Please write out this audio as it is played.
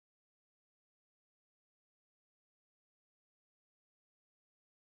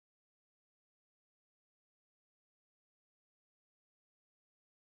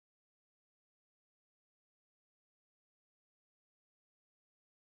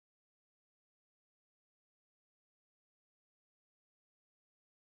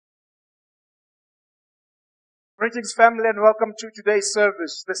Greetings, family, and welcome to today's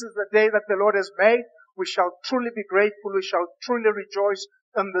service. This is the day that the Lord has made. We shall truly be grateful. We shall truly rejoice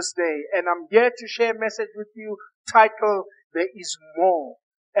on this day. And I'm here to share a message with you titled, There is More.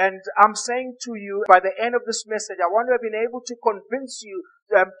 And I'm saying to you, by the end of this message, I want to have been able to convince you,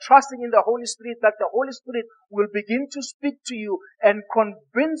 trusting in the Holy Spirit, that the Holy Spirit will begin to speak to you and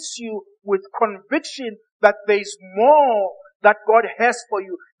convince you with conviction that there is more that God has for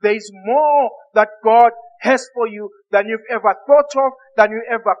you. There is more that God has for you than you've ever thought of, than you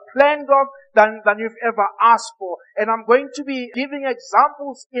ever planned of, than you've ever asked for. And I'm going to be giving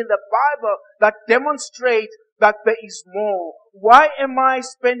examples in the Bible that demonstrate that there is more. Why am I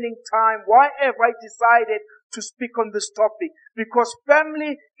spending time? Why have I decided to speak on this topic? Because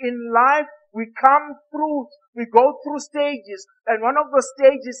family, in life, we go through stages, and one of the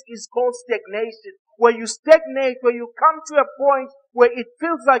stages is called stagnation. Where you stagnate, where you come to a point where it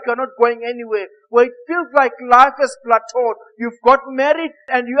feels like you're not going anywhere, where it feels like life has plateaued. You've got married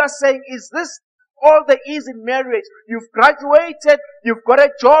and you are saying, is this all there is in marriage? You've graduated, you've got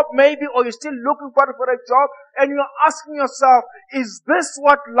a job maybe, or you're still looking for a job, and you're asking yourself, is this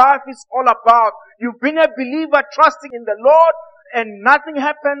what life is all about? You've been a believer trusting in the Lord, and nothing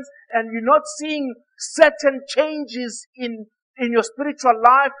happens, and you're not seeing certain changes in your spiritual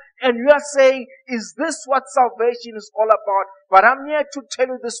life, and you are saying, is this what salvation is all about? But I'm here to tell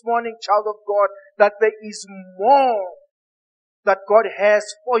you this morning, child of God, that there is more that God has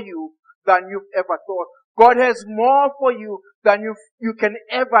for you than you've ever thought. God has more for you than you can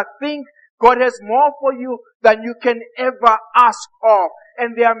ever think. God has more for you than you can ever ask of.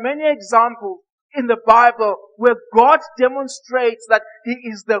 And there are many examples in the Bible where God demonstrates that He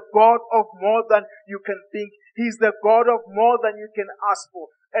is the God of more than you can think. He is the God of more than you can ask for.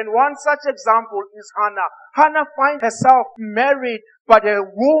 And one such example is Hannah. Hannah finds herself married, but her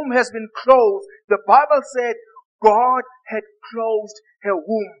womb has been closed. The Bible said God had closed her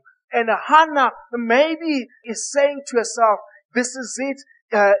womb. And Hannah maybe is saying to herself, this is it.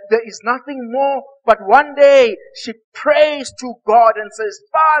 There is nothing more. But one day she prays to God and says,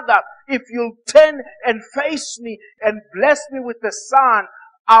 Father, if you'll turn and face me and bless me with the son,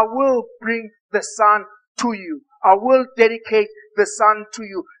 I will bring the son to you. I will dedicate the son to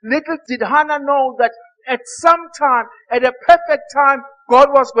you. Little did Hannah know that at some time, at a perfect time, God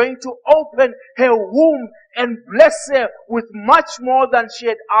was going to open her womb and bless her with much more than she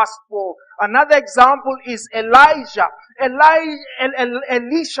had asked for. Another example is Elisha.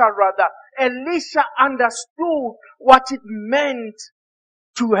 Elisha understood what it meant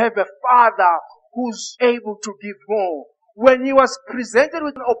to have a father who's able to give more. When he was presented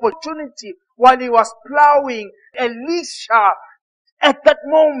with an opportunity while he was plowing, Elisha at that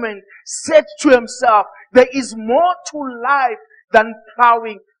moment said to himself, there is more to life than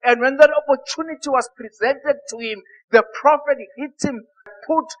plowing. And when that opportunity was presented to him, the prophet hit him,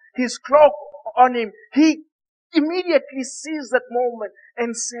 put his cloak on him. He immediately seized that moment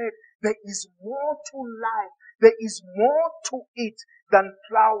and said, there is more to life. There is more to it than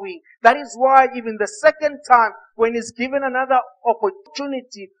plowing. That is why even the second time, when he's given another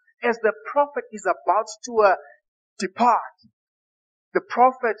opportunity, as the prophet is about to depart, the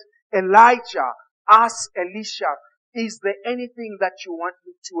prophet Elijah asks Elisha, is there anything that you want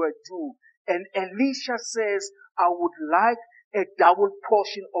me to do? And Elisha says, I would like a double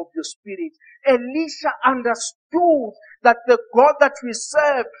portion of your spirit. Elisha understood that the God that we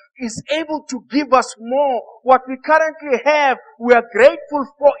serve is able to give us more. What we currently have, we are grateful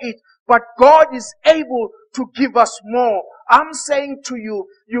for it, but God is able to give us more. I'm saying to you,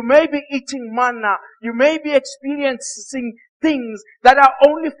 you may be eating manna, you may be experiencing things that are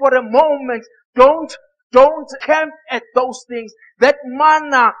only for a moment. Don't camp at those things. That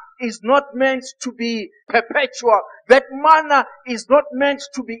manna is not meant to be perpetual. That manna is not meant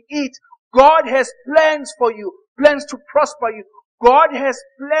to be eaten. God has plans for you, plans to prosper you. God has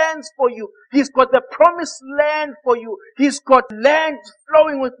plans for you. He's got the promised land for you. He's got land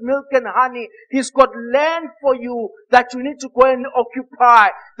flowing with milk and honey. He's got land for you that you need to go and occupy.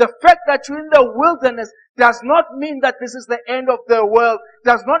 The fact that you're in the wilderness does not mean that this is the end of the world.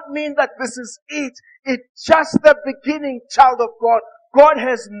 Does not mean that this is it. It's just the beginning, child of God. God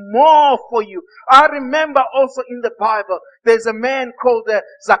has more for you. I remember also in the Bible, there's a man called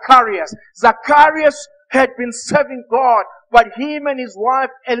Zacharias. Zacharias had been serving God, but him and his wife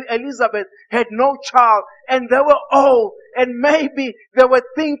Elizabeth had no child, and they were old, and maybe they were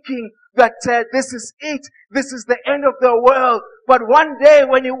thinking that this is it, this is the end of the world. But one day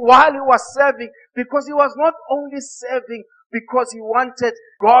while he was serving, because he was not only serving, because he wanted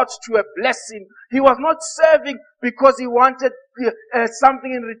God to bless him. He was not serving because he wanted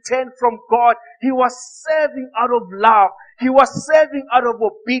something in return from God. He was serving out of love. He was serving out of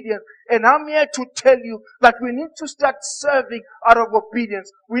obedience. And I'm here to tell you that we need to start serving out of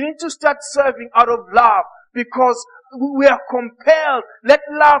obedience. We need to start serving out of love, because we are compelled. Let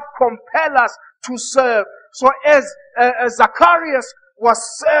love compel us to serve. So as Zacharias was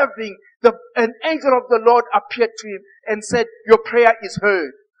serving, an angel of the Lord appeared to him and said, your prayer is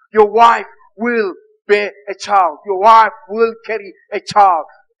heard. Your wife will bear a child. Your wife will carry a child.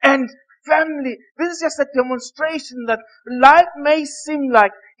 And family, this is just a demonstration that life may seem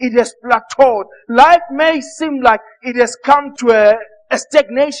like it has plateaued. Life may seem like it has come to a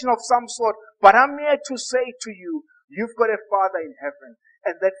stagnation of some sort. But I'm here to say to you, you've got a Father in heaven.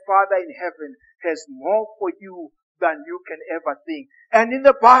 And that Father in heaven has more for you than you can ever think. And in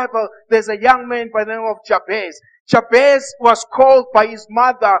the Bible, there's a young man by the name of Jabez. Jabez was called by his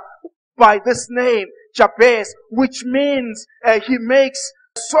mother by this name, Jabez, which means he makes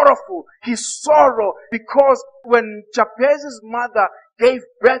sorrowful, his sorrow, because when Jabez's mother gave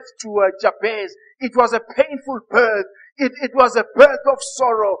birth to Jabez, it was a painful birth. It was a birth of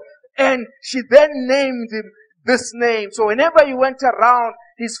sorrow. And she then named him this name. So whenever he went around,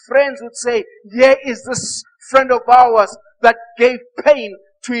 his friends would say, here is this friend of ours that gave pain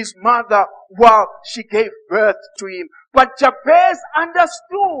to his mother while she gave birth to him. But Jabez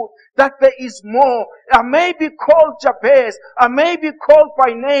understood that there is more. I may be called Jabez, I may be called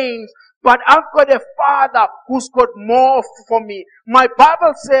by names, but I've got a Father who's got more for me. My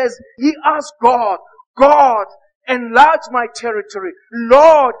Bible says he asked God, God, enlarge my territory.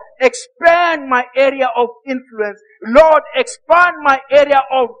 Lord, expand my area of influence. Lord, expand my area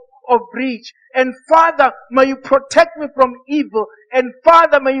of reach. And Father, may you protect me from evil. And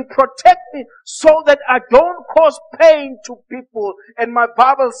Father, may you protect me so that I don't cause pain to people. And my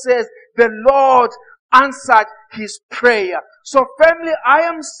Bible says the Lord answered his prayer. So family, I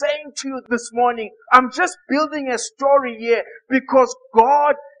am saying to you this morning, I'm just building a story here because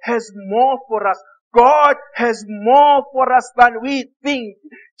God has more for us. God has more for us than we think.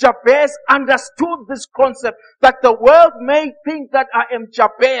 Jabez understood this concept that the world may think that I am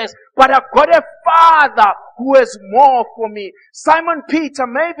Jabez, but I've got a Father who has more for me. Simon Peter,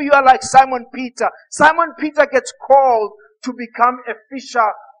 maybe you are like Simon Peter. Simon Peter gets called to become a fisher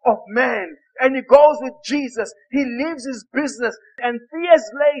of men. And he goes with Jesus. He leaves his business. And 3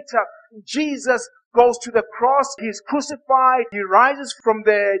 years later, Jesus goes to the cross. He's crucified. He rises from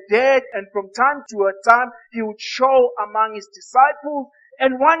the dead. And from time to time, he would show among his disciples.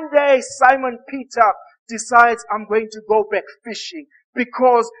 And one day, Simon Peter decides, I'm going to go back fishing,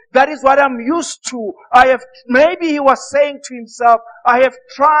 because that is what I'm used to. Maybe he was saying to himself, I have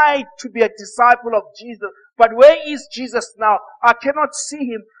tried to be a disciple of Jesus, but where is Jesus now? I cannot see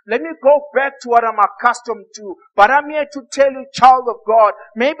him. Let me go back to what I'm accustomed to. But I'm here to tell you, child of God,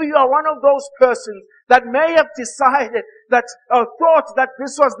 maybe you are one of those persons that may have decided that, thought that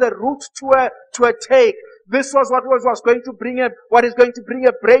this was the route to a take. This was what is going to bring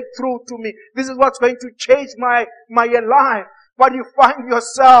a breakthrough to me. This is what's going to change my life. But you find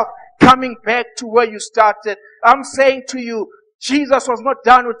yourself coming back to where you started. I'm saying to you, Jesus was not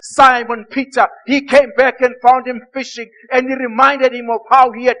done with Simon Peter. He came back and found him fishing, and he reminded him of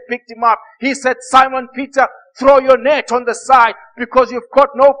how he had picked him up. He said, Simon Peter, throw your net on the side, because you've caught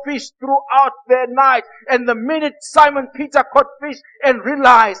no fish throughout the night. And the minute Simon Peter caught fish and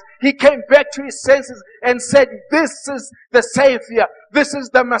realized, he came back to his senses and said, this is the Savior. This is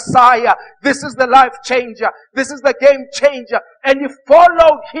the Messiah. This is the life changer. This is the game changer. And he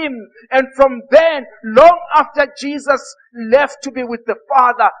followed him. And from then, long after Jesus left to be with the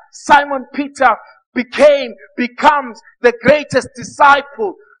Father, Simon Peter becomes the greatest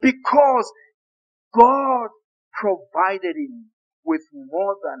disciple, because God provided him with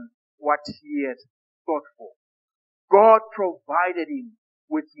more than what he had thought for. God provided him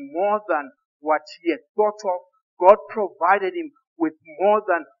with more than what he had thought of. God provided him with more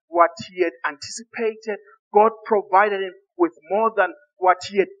than what he had anticipated. God provided him with more than what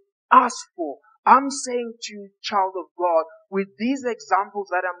he had asked for. I'm saying to you, child of God, with these examples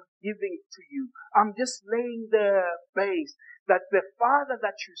that I'm giving to you, I'm just laying the base that the Father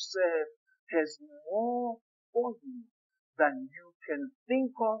that you serve has more for you than you can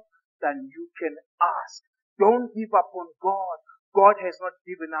think of, than you can ask. Don't give up on God. God has not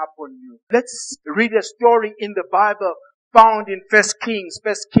given up on you. Let's read a story in the Bible found in 1 Kings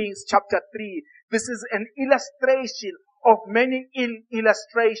chapter 3. This is an illustration of many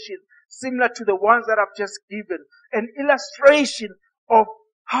illustrations similar to the ones that I've just given. An illustration of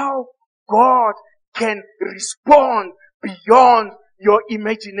how God can respond beyond your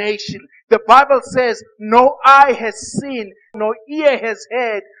imagination. The Bible says, no eye has seen, no ear has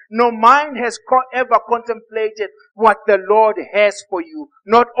heard, no mind has ever contemplated what the Lord has for you.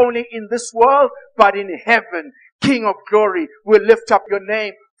 Not only in this world, but in heaven. King of glory, we lift up your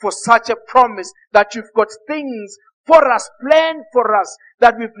name for such a promise that you've got things for us, planned for us,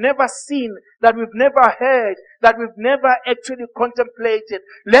 that we've never seen, that we've never heard, that we've never actually contemplated.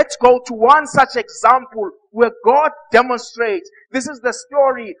 Let's go to one such example where God demonstrates. This is the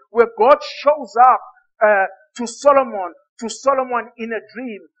story where God shows up to Solomon in a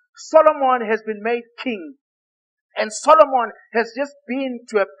dream. Solomon has been made king, and Solomon has just been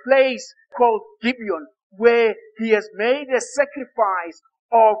to a place called Gibeon, where he has made a sacrifice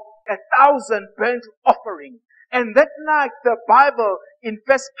of 1,000 burnt offering. And that night, the Bible in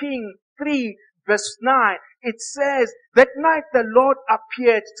 1 Kings 3 verse 9, it says, that night the Lord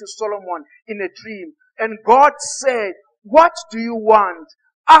appeared to Solomon in a dream. And God said, what do you want?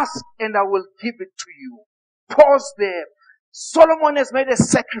 Ask and I will give it to you. Pause there. Solomon has made a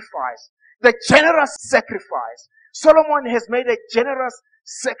sacrifice, the generous sacrifice. Solomon has made a generous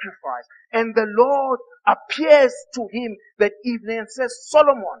sacrifice. And the Lord appears to him that evening and says,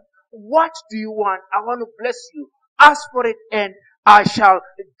 Solomon, what do you want? I want to bless you. Ask for it and I shall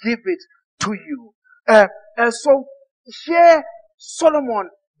give it to you. So here Solomon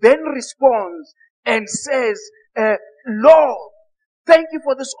then responds and says, Lord, thank you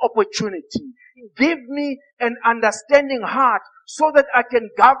for this opportunity. Give me an understanding heart so that I can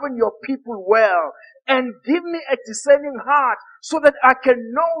govern your people well. And give me a discerning heart so that I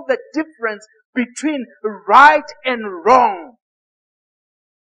can know the difference between right and wrong.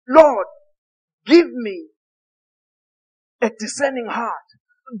 Lord, give me a discerning heart.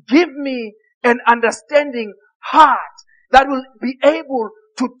 Give me an understanding heart that will be able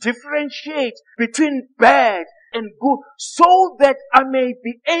to differentiate between bad and good, so that I may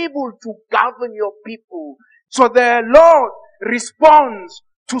be able to govern your people. So the Lord responds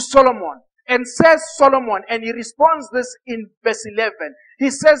to Solomon and says, Solomon, and he responds this in verse 11. He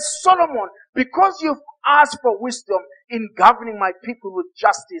says, Solomon, because you've asked for wisdom in governing my people with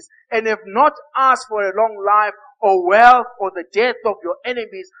justice, and have not asked for a long life or wealth or the death of your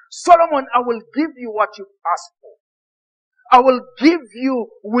enemies, Solomon, I will give you what you've asked for. I will give you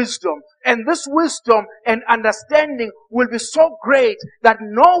wisdom. And this wisdom and understanding will be so great that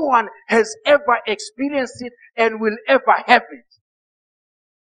no one has ever experienced it and will ever have it.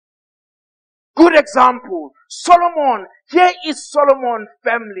 Good example. Solomon. Here is Solomon's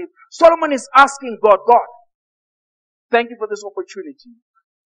family. Solomon is asking God, God, thank you for this opportunity.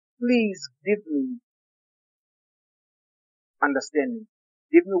 Please give me understanding.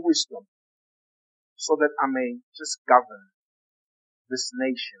 Give me wisdom so that I may just govern this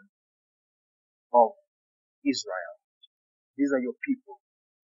nation of Israel. These are your people.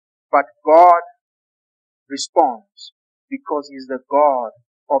 But God responds because He's the God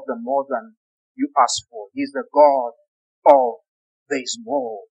of the more than you ask for. He's the God of there's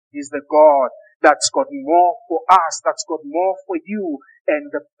more. He's the God that's got more for us, that's got more for you.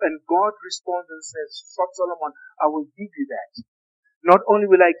 And God responds and says, Solomon, I will give you that. Not only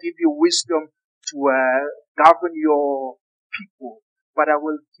will I give you wisdom to govern your people, but I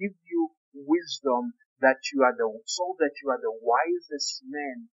will give you wisdom so that you are the wisest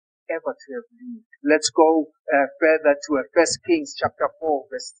man ever to have lived. Let's go further to 1 Kings chapter 4,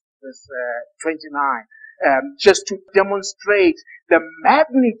 verse 29, just to demonstrate the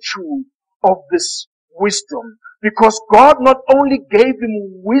magnitude of this wisdom. Because God not only gave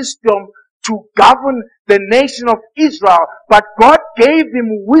him wisdom to govern the nation of Israel, but God gave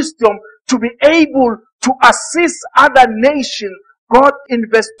him wisdom to be able to assist other nations. God, in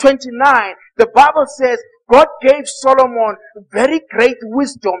verse 29, the Bible says, God gave Solomon very great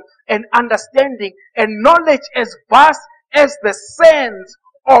wisdom and understanding and knowledge as vast as the sands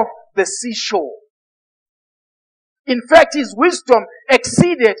of the seashore. In fact, his wisdom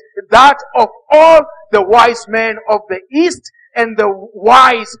exceeded that of all the wise men of the East and the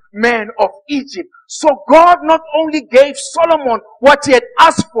wise men of Egypt. So God not only gave Solomon what he had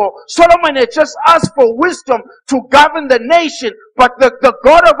asked for. Solomon had just asked for wisdom to govern the nation. But the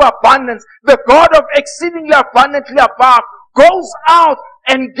God of abundance, the God of exceedingly abundantly above, goes out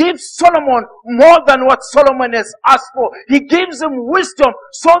and gives Solomon more than what Solomon has asked for. He gives him wisdom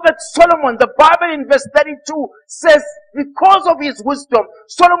so that Solomon, the Bible in verse 32 says, because of his wisdom,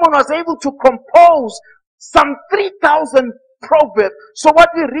 Solomon was able to compose some 3,000 proverbs. So what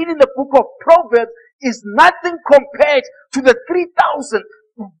we read in the book of Proverbs is nothing compared to the 3,000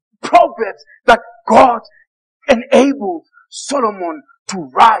 proverbs that God enabled Solomon to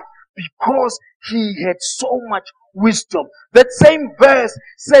write, because he had so much wisdom. That same verse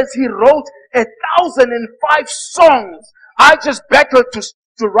says he wrote 1,005 songs. I just battled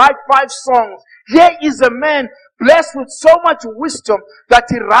to write 5 songs. Here is a man blessed with so much wisdom that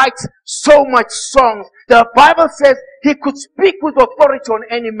he writes so much songs. The Bible says he could speak with authority on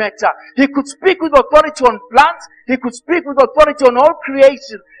any matter. He could speak with authority on plants. He could speak with authority on all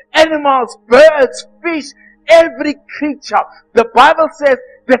creation, animals, birds, fish, every creature. The Bible says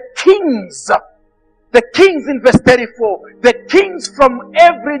the kings in verse 34, the kings from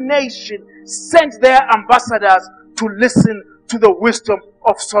every nation sent their ambassadors to listen to the wisdom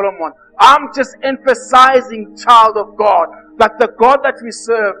of Solomon. I'm just emphasizing, child of God, that the God that we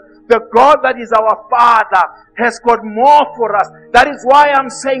serve, the God that is our Father, has got more for us. That is why I'm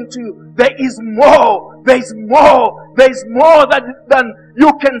saying to you, there is more. There is more. There is more than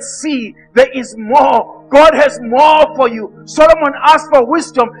you can see. There is more. God has more for you. Solomon asked for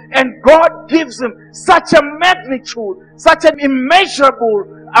wisdom, and God gives him such a magnitude, such an immeasurable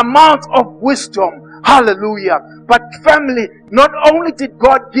amount of wisdom. Hallelujah. But family, not only did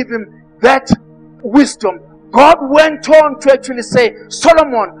God give him that wisdom, God went on to actually say,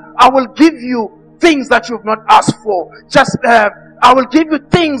 Solomon, I will give you things that you've not asked for. I will give you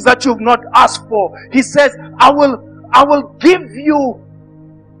things that you've not asked for. He says, I will give you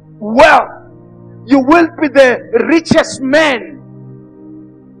wealth. You will be the richest man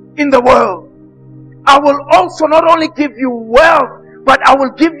in the world. I will also not only give you wealth, but I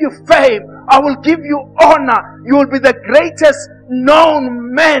will give you fame. I will give you honor. You will be the greatest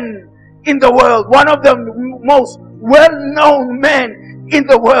known man in the world. One of the most well-known men in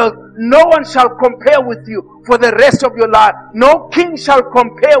the world. No one shall compare with you for the rest of your life. No king shall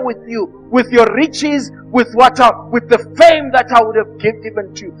compare with you, with your riches, with the fame that I would have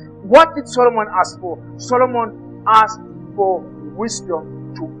given to you. What did Solomon ask for? Solomon asked for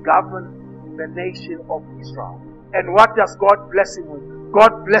wisdom to govern the nation of Israel. And what does God bless him with?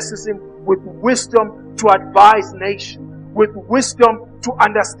 God blesses him with wisdom to advise nations, with wisdom to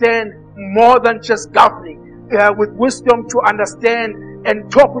understand more than just governing, with wisdom to understand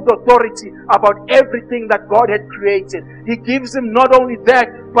and talk with authority about everything that God had created. He gives him not only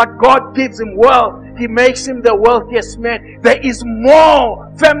that, but God gives him wealth. He makes him the wealthiest man. There is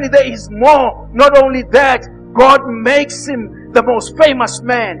more. Family, there is more. Not only that, God makes him the most famous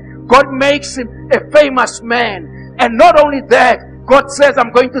man. God makes him a famous man. And not only that, God says,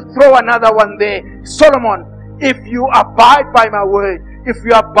 I'm going to throw another one there. Solomon, if you abide by my word, if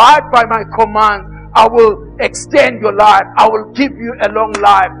you abide by my command, I will extend your life. I will give you a long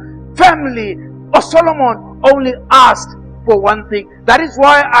life. Family, Solomon only asked for one thing. That is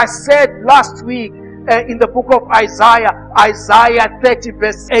why I said last week in the book of Isaiah, Isaiah 30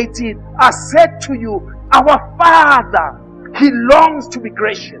 verse 18, I said to you, our Father, He longs to be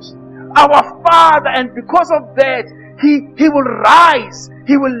gracious. Our Father, and because of that, He will rise.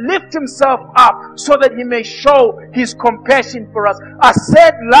 He will lift Himself up so that He may show His compassion for us. I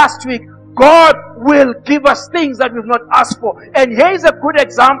said last week, God will give us things that we've not asked for. And here is a good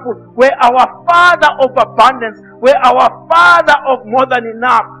example where our Father of abundance, where our Father of more than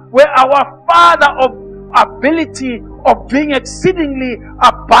enough, where our Father of ability of doing exceedingly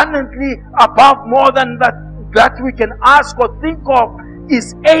abundantly above more than that we can ask or think of,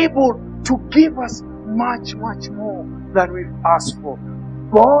 is able to give us much, much more than we've asked for.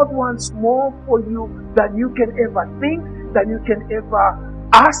 God wants more for you than you can ever think, than you can ever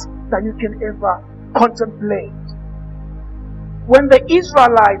ask, than you can ever contemplate. When the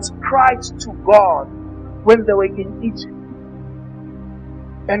Israelites cried to God when they were in Egypt,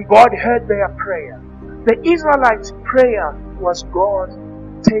 and God heard their prayer, the Israelites' prayer was, God,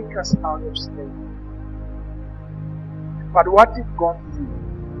 take us out of slavery. But what did God do?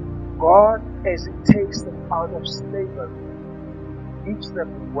 God, as He takes them out of slavery, gives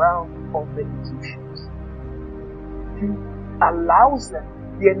them the wealth of the Egyptians. He allows them,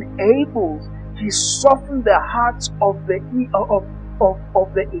 He enables, He softened the hearts of the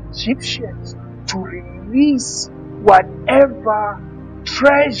Egyptians to release whatever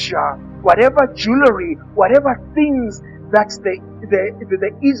treasure, whatever jewelry, whatever things that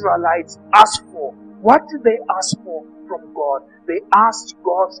the Israelites asked for. What did they ask for from God? They asked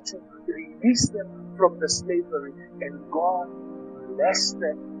God to release them from the slavery, and God blessed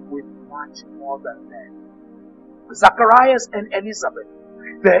them with much more than that. Zacharias and Elizabeth,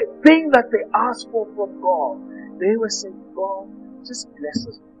 the thing that they asked for from God, they were saying, God, just bless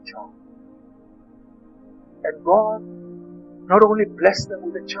us with a child. And God not only blessed them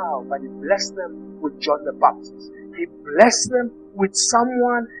with a child, but He blessed them with John the Baptist. He blessed them with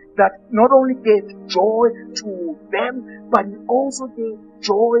someone that not only gave joy to them, but he also gave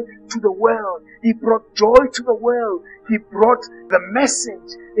joy to the world. He brought joy to the world. He brought the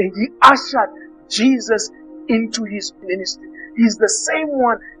message, and he ushered Jesus into his ministry. He's the same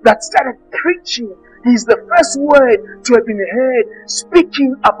one that started preaching. He's the first word to have been heard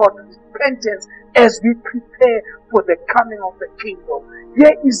speaking about repentance as we prepare for the coming of the kingdom.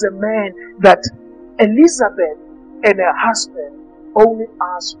 Here is a man that Elizabeth and her husband only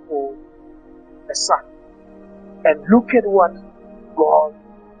asked for a son. And look at what God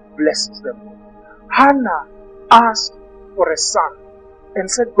blesses them with. Hannah asked for a son and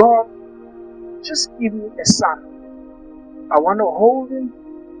said, God, just give me a son. I want to hold him,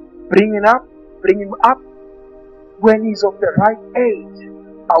 bring him up. When he's of the right age,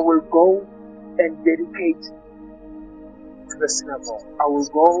 I will go and dedicate to the synagogue. I will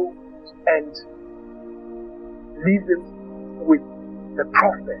go and leave him with the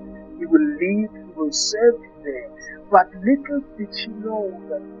prophet. He will lead, he will serve there. But little did she know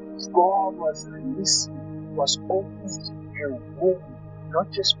that God was releasing, was opening her womb,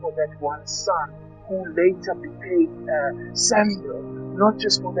 not just for that one son who later became Samuel, not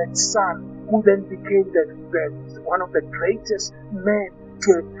just for that son who then became one of the greatest men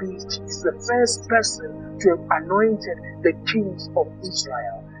to have preached. He's the first person to have anointed the kings of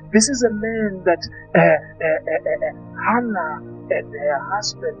Israel. This is a man that Hannah and her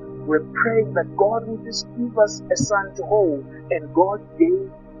husband were praying that God would just give us a son to hold, and God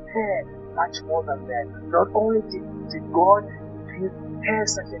gave her much more than that. Not only did God give her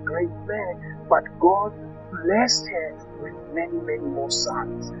such a great man, but God blessed her with many, many more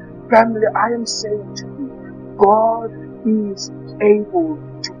sons. Family, I am saying to you, God is able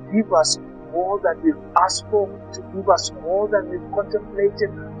to give us more than we've asked for, to give us more than we've contemplated,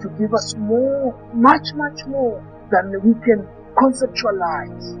 to give us more, much, much more than we can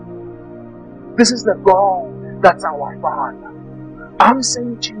conceptualize. This is the God that's our Father. I'm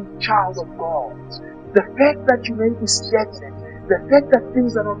saying to you, child of God, the fact that you may be stagnant, the fact that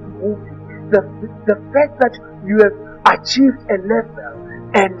things are not moving, the fact that you have achieved a level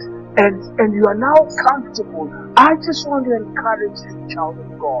and you are now comfortable, I just want to encourage you, child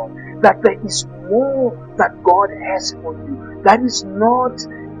of God, that there is more that God has for you. That is not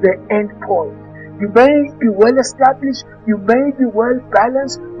the end point. You may be well established, you may be well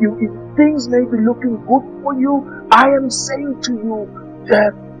balanced, things may be looking good for you. I am saying to you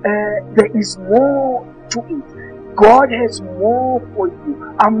that there is more to it. God has more for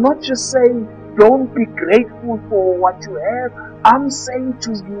you. I'm not just saying don't be grateful for what you have. I'm saying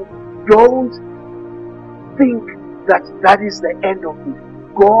to you, don't think that that is the end of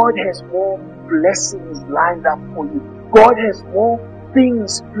it. God has more blessings lined up for you. God has more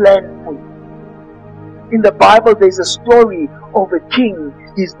things planned for you. In the Bible, there's a story of a king.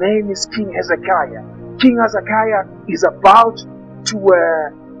 His name is King Hezekiah. King Hezekiah is about to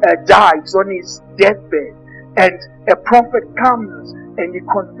die. He's on his deathbed. And a prophet comes and he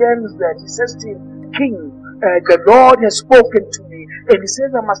confirms that. He says to him, King, the Lord has spoken to me. And he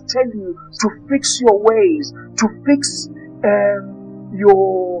says, I must tell you to fix your ways, to fix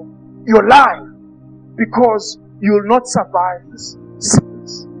your life, because you will not survive this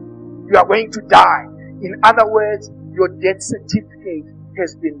sickness. You are going to die. In other words, your death certificate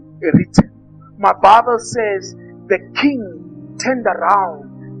has been written. My Bible says the king turned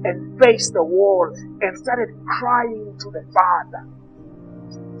around and faced the wall and started crying to the Father.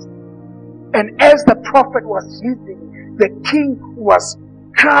 And as the prophet was leaving, the king was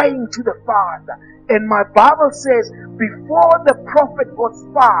crying to the Father. And my Bible says, before the prophet got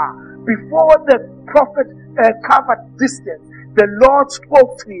far, before the prophet covered distance, the Lord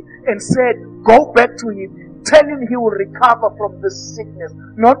spoke to him and said, go back to him, tell him he will recover from this sickness.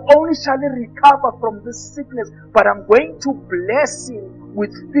 Not only shall he recover from this sickness, but I'm going to bless him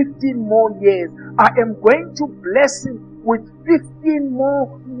with 15 more years. I am going to bless him with 15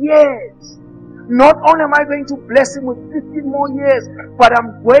 more years. Not only am I going to bless him with 15 more years, but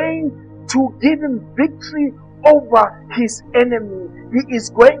I'm going to give him victory over his enemy.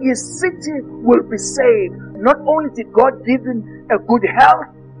 His city will be saved. Not only did God give him a good health,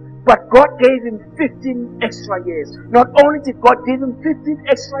 but God gave him 15 extra years. Not only did God give him 15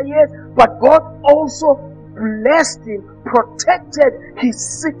 extra years, but God also blessed him, protected his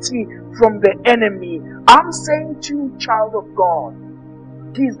city from the enemy. I'm saying to you, child of God,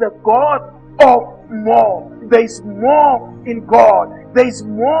 He's the God of more. There is more in God. There is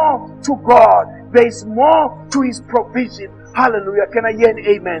more to God. There is more to His provision. Hallelujah. Can I hear an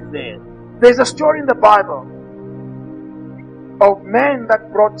amen there? There's a story in the Bible of man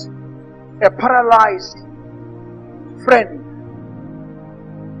that brought a paralyzed friend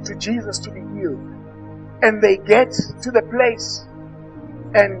to Jesus to be healed. And they get to the place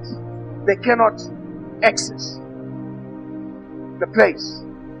and they cannot access the place.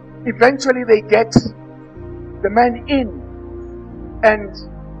 Eventually they get the man in, and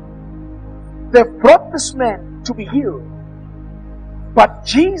they've brought this man to be healed. But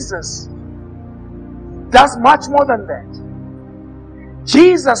Jesus does much more than that.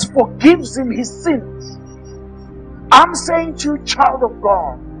 Jesus forgives him his sins. I'm saying to you, child of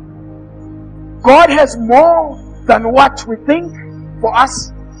God, God has more than what we think for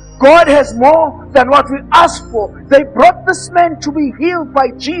us. God has more than what we ask for. They brought this man to be healed by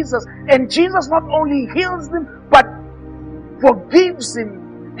Jesus, and Jesus not only heals him, but forgives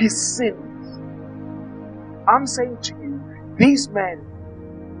him his sins. I'm saying to you, these men,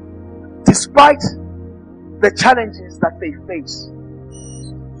 despite the challenges that they face,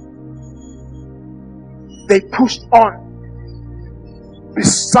 they pushed on.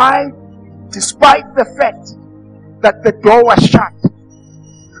 Despite the fact that the door was shut,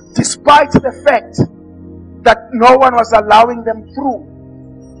 despite the fact that no one was allowing them through,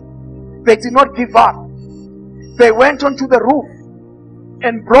 they did not give up. They went onto the roof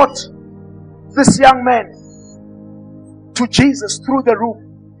and brought this young man to Jesus through the roof.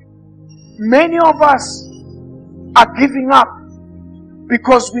 Many of us are giving up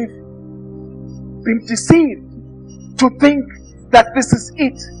because we've been deceived to think that this is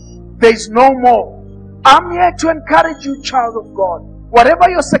it. There is no more. I'm here to encourage you, child of God. Whatever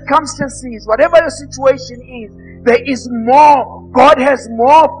your circumstance is, whatever your situation is, there is more. God has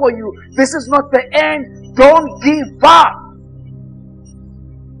more for you. This is not the end. Don't give up.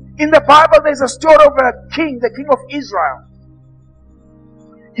 In the Bible, there's a story of a king, the king of Israel.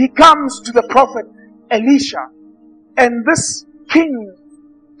 He comes to the prophet Elisha, and this king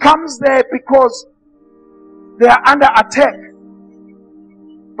comes there because they are under attack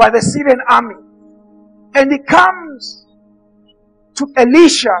by the Syrian army. And he comes to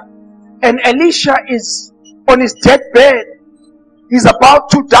Elisha, and Elisha is on his deathbed. He's about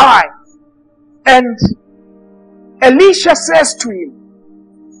to die. And Elisha says to him,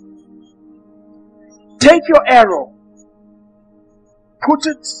 take your arrow, put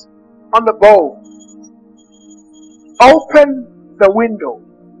it on the bow, open the window.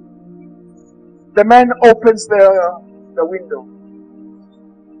 The man opens the window.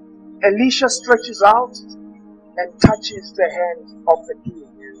 Elisha stretches out and touches the hand of the king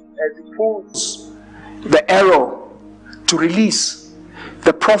as he pulls the arrow to release.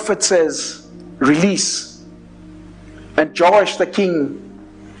 The prophet says, release. And Joash the king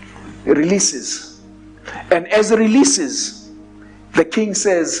releases. And as he releases, the king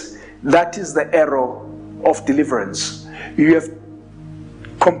says, that is the arrow of deliverance. You have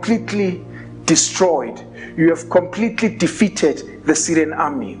completely destroyed. You have completely defeated the Syrian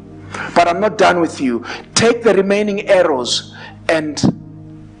army. But I'm not done with you. Take the remaining arrows and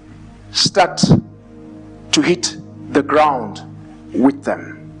start to hit the ground with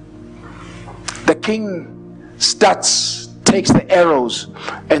them. The king takes the arrows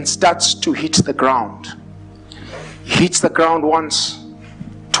and starts to hit the ground. He hits the ground once,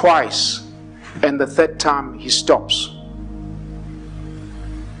 twice, and the third time he stops.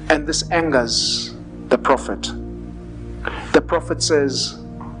 And this angers the prophet. The prophet says,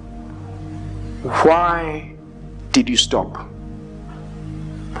 why did you stop?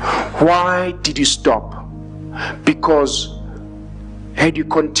 Why did you stop? Because had you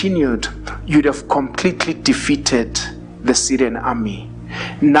continued, you'd have completely defeated the Syrian army.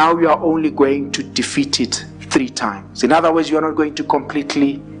 Now you are only going to defeat it 3 times. In other words, you are not going to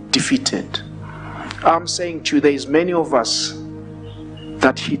completely defeat it. I'm saying to you, there is many of us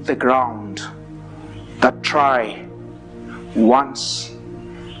that hit the ground, that try once,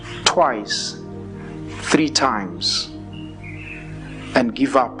 twice, 3 times, and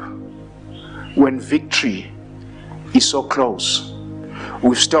give up when victory is so close.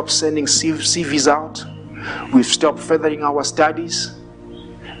 We've stopped sending CVs out. We've stopped furthering our studies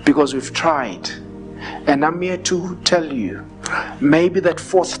because we've tried. And I'm here to tell you, maybe that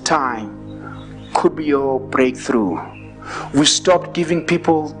 4th time could be your breakthrough. We stopped giving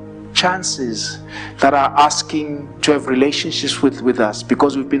people chances that are asking to have relationships with us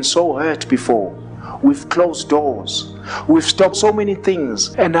because we've been so hurt before. We've closed doors. We've stopped so many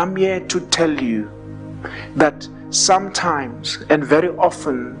things. And I'm here to tell you that sometimes and very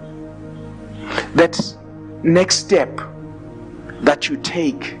often that next step that you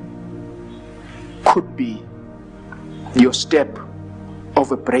take could be your step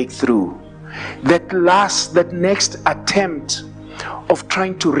of a breakthrough. That next attempt of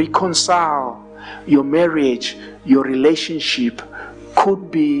trying to reconcile your marriage, your relationship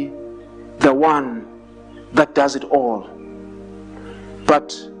could be the one that does it all.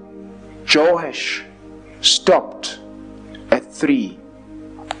 But Joash stopped at 3.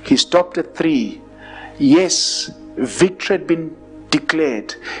 He stopped at 3. Yes, victory had been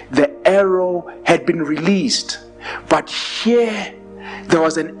declared. The arrow had been released. But here there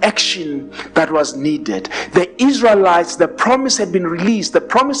was an action that was needed. The Israelites, the promise had been released. The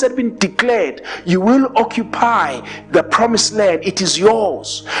promise had been declared. You will occupy the promised land. It is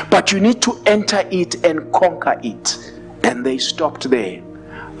yours. But you need to enter it and conquer it. And they stopped there.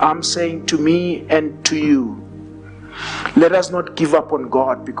 I'm saying to me and to you, let us not give up on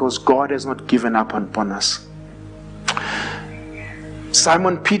God, because God has not given up upon us.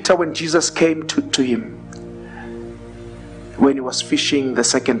 Simon Peter, when Jesus came to him, when he was fishing the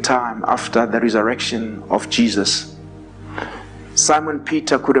second time after the resurrection of Jesus, Simon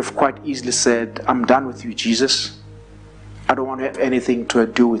Peter could have quite easily said, I'm done with you, Jesus. I don't want to have anything to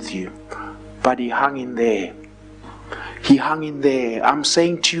do with you. But he hung in there. He hung in there. I'm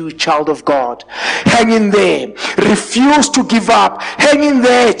saying to you, child of God, hang in there. Refuse to give up. Hang in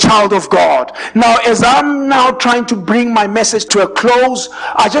there, child of God. Now, as I'm now trying to bring my message to a close,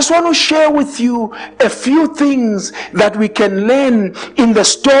 I just want to share with you a few things that we can learn in the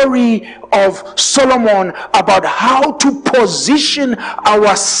story of Solomon about how to position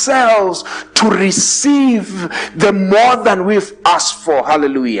ourselves to receive the more than we've asked for.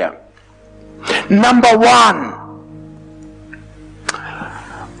 Hallelujah. Number 1,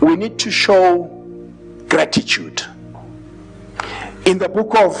 we need to show gratitude. In the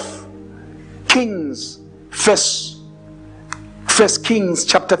book of Kings, First Kings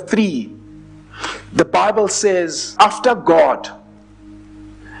chapter 3, the Bible says, after God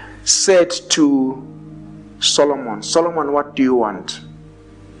said to Solomon, Solomon, what do you want?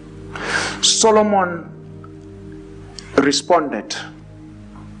 Solomon responded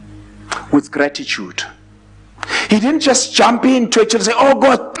with gratitude. He didn't just jump into it and say, oh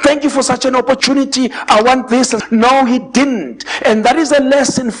God, thank you for such an opportunity. I want this. No, he didn't. And that is a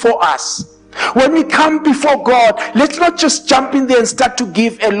lesson for us. When we come before God, let's not just jump in there and start to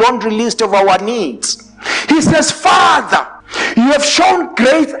give a laundry list of our needs. He says, Father, you have shown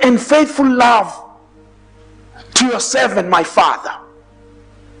great and faithful love to your servant, my father.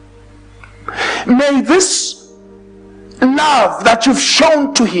 May this love that you've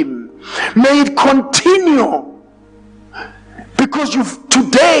shown to him, may it continue. Because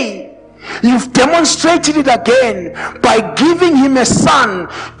today you've demonstrated it again by giving him a son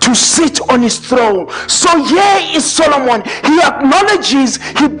to sit on his throne. So here is Solomon. He acknowledges,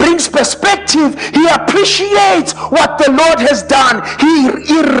 he brings perspective, he appreciates what the Lord has done.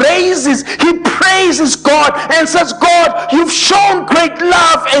 He raises, he praises God and says, God, you've shown great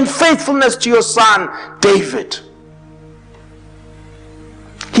love and faithfulness to your son David.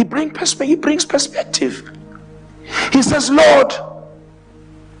 He brings perspective. He says, Lord,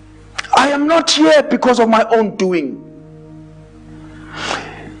 I am not here because of my own doing.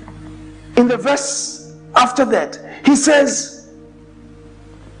 In the verse after that, he says,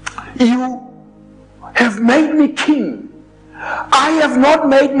 you have made me king. I have not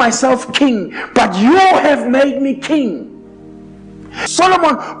made myself king, but you have made me king.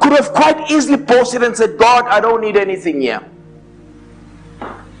 Solomon could have quite easily boasted and said, God, I don't need anything here.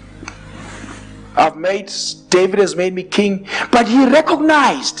 David has made me king. But he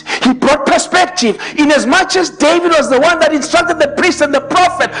recognized, he brought perspective, in as much as David was the one that instructed the priest and the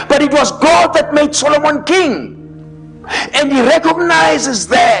prophet, but it was God that made Solomon king. And he recognizes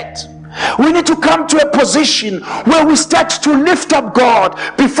that we need to come to a position where we start to lift up God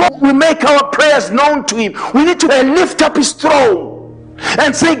before we make our prayers known to him. We need to lift up his throne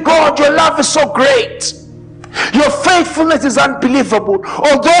and say, God, your love is so great. Your faithfulness is unbelievable.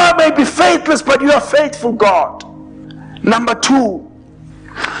 Although I may be faithless, but you are faithful, God. Number 2,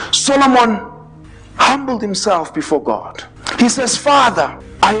 Solomon humbled himself before God. He says, Father,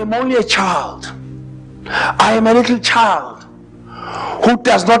 I am only a child. I am a little child who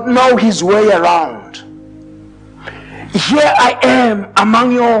does not know his way around. Here I am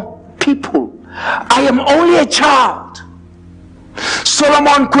among your people. I am only a child.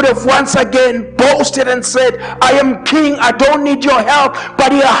 Solomon could have once again boasted and said, I am king, I don't need your help.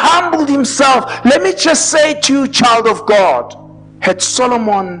 But he humbled himself. Let me just say to you, child of God, had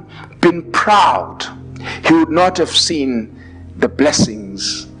Solomon been proud, he would not have seen the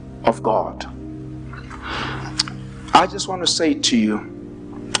blessings of God. I just want to say to you,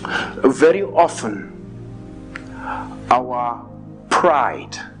 very often our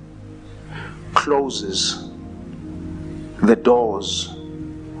pride closes the doors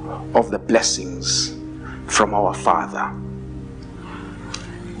of the blessings from our Father.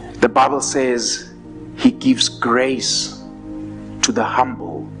 The Bible says he gives grace to the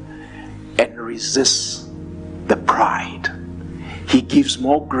humble and resists the pride. He gives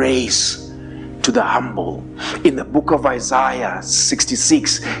more grace to the humble. In the book of Isaiah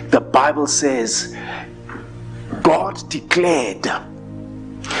 66, the Bible says God declared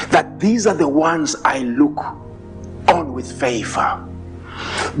that these are the ones I look on with favor.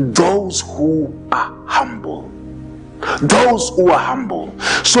 Those who are humble. Those who are humble.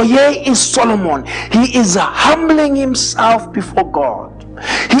 So here is Solomon. He is humbling himself before God.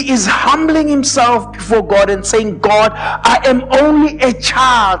 He is humbling himself before God and saying, God, I am only a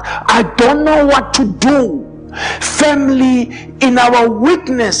child. I don't know what to do. Family, in our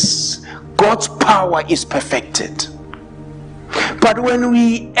weakness, God's power is perfected. But when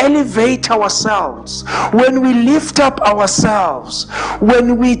we elevate ourselves, when we lift up ourselves,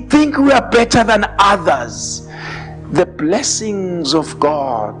 when we think we are better than others, the blessings of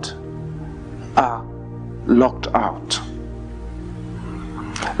God are locked out.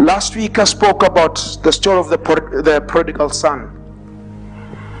 Last week I spoke about the story of the prodigal son.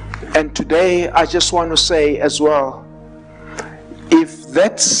 And today I just want to say as well, if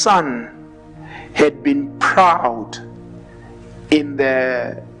that son had been proud in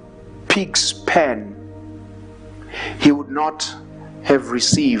the pig's pen, he would not have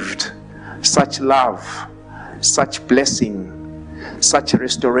received such love, such blessing, such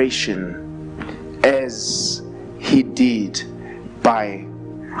restoration as he did by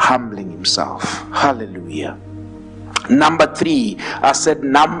humbling himself. Hallelujah. Number 3, I said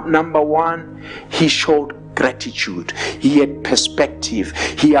number 1, he showed gratitude. He had perspective.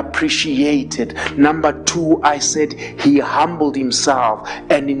 He appreciated. Number 2, I said he humbled himself,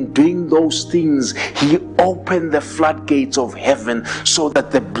 and in doing those things he opened the floodgates of heaven so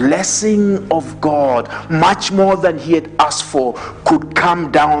that the blessing of God, much more than he had asked for, could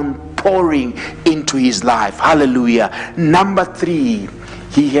come down pouring into his life. Hallelujah. Number 3,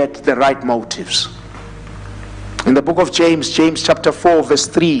 he had the right motives. In the book of James chapter 4 verse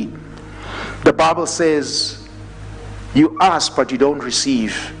 3, the Bible says, you ask but you don't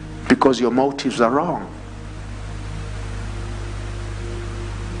receive because your motives are wrong.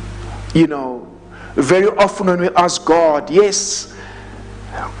 You know, very often when we ask God, yes,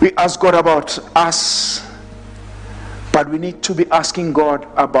 we ask God about us, but we need to be asking God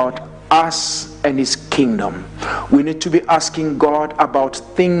about us and his kingdom. We need to be asking God about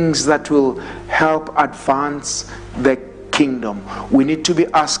things that will help advance the kingdom. We need to be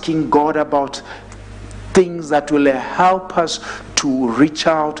asking God about things that will help us to reach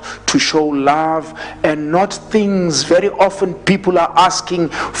out, to show love, and not things. Very often people are asking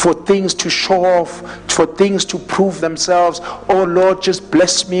for things to show off, for things to prove themselves. Oh Lord, just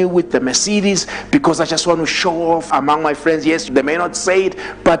bless me with the Mercedes because I just want to show off among my friends. Yes, they may not say it,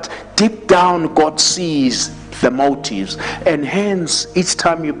 but deep down God sees the motives. And hence, each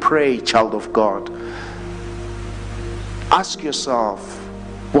time you pray, child of God, ask yourself,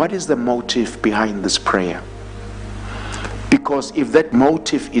 what is the motive behind this prayer? Because if that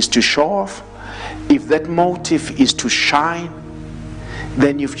motive is to show off, if that motive is to shine,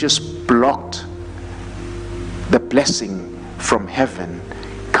 then you've just blocked the blessing from heaven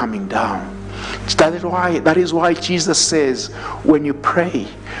coming down. That is why Jesus says, when you pray,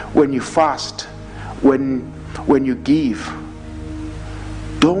 when you fast, when you give,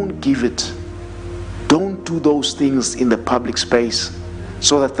 don't give it. Don't do those things in the public space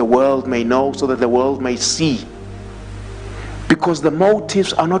so that the world may know, so that the world may see. Because the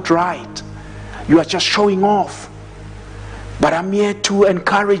motives are not right. You are just showing off. But I'm here to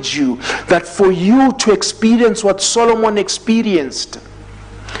encourage you that for you to experience what Solomon experienced,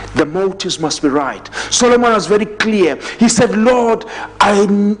 the motives must be right. Solomon was very clear. He said, Lord,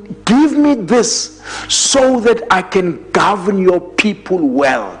 give me this so that I can govern your people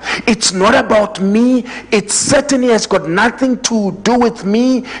well. It's not about me. It certainly has got nothing to do with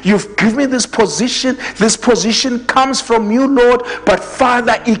me. You've given me this position. This position comes from you, Lord. But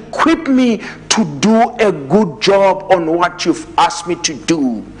Father, equip me to do a good job on what you've asked me to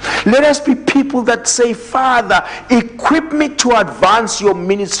do. Let us be people that say, Father, equip me to advance your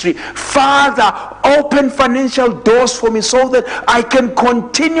ministry. Father, open financial doors for me so that I can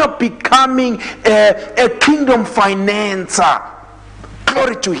continue becoming a kingdom financer.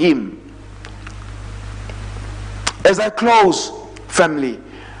 Glory to him. As I close, family,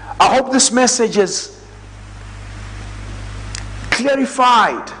 I hope this message is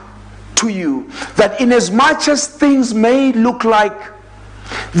clarified to you that in as much as things may look like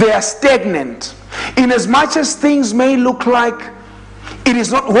they are stagnant, in as much as things may look like it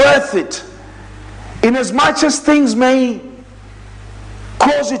is not worth it, in as much as things may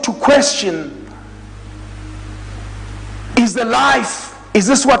cause you to question, is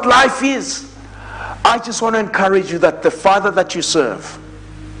this what life is? I just want to encourage you that the Father that you serve,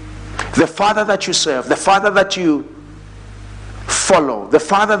 the Father that you serve, the Father that you follow, the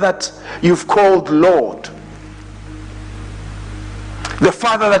Father that you've called Lord, the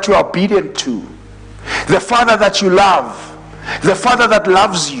Father that you are obedient to, the Father that you love, the Father that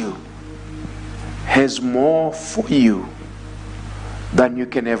loves you, has more for you than you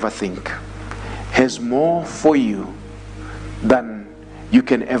can ever think, has more for you than you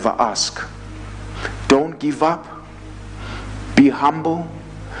can ever ask. Don't give up. Be humble.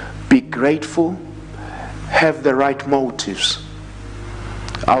 Be grateful. Have the right motives.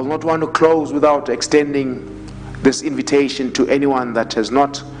 I'll not want to close without extending this invitation to anyone that has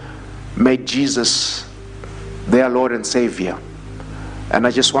not made Jesus their Lord and Savior. And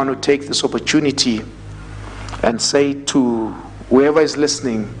I just want to take this opportunity and say to whoever is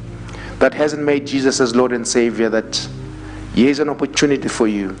listening that hasn't made Jesus as Lord and Savior, that here's an opportunity for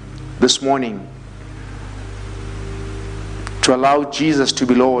you this morning to allow Jesus to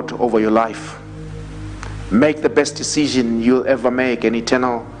be Lord over your life. Make the best decision you'll ever make, an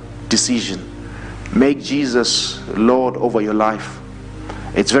eternal decision. Make Jesus Lord over your life.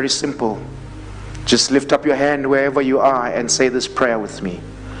 It's very simple. Just lift up your hand wherever you are and say this prayer with me.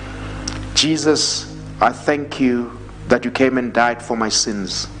 Jesus, I thank you that you came and died for my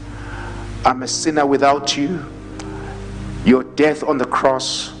sins. I'm a sinner without you. Your death on the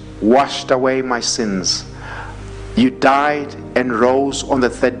cross washed away my sins. You died and rose on the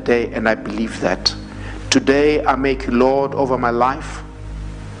third day, and I believe that. Today I make you Lord over my life.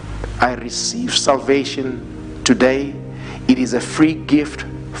 I receive salvation today. It is a free gift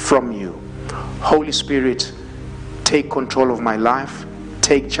from you. Holy Spirit, take control of my life.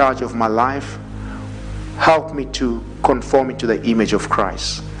 Take charge of my life. Help me to conform into the image of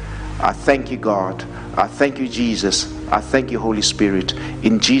Christ. I thank you, God. I thank you, Jesus. I thank you, Holy Spirit.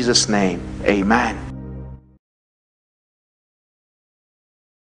 In Jesus' name, amen.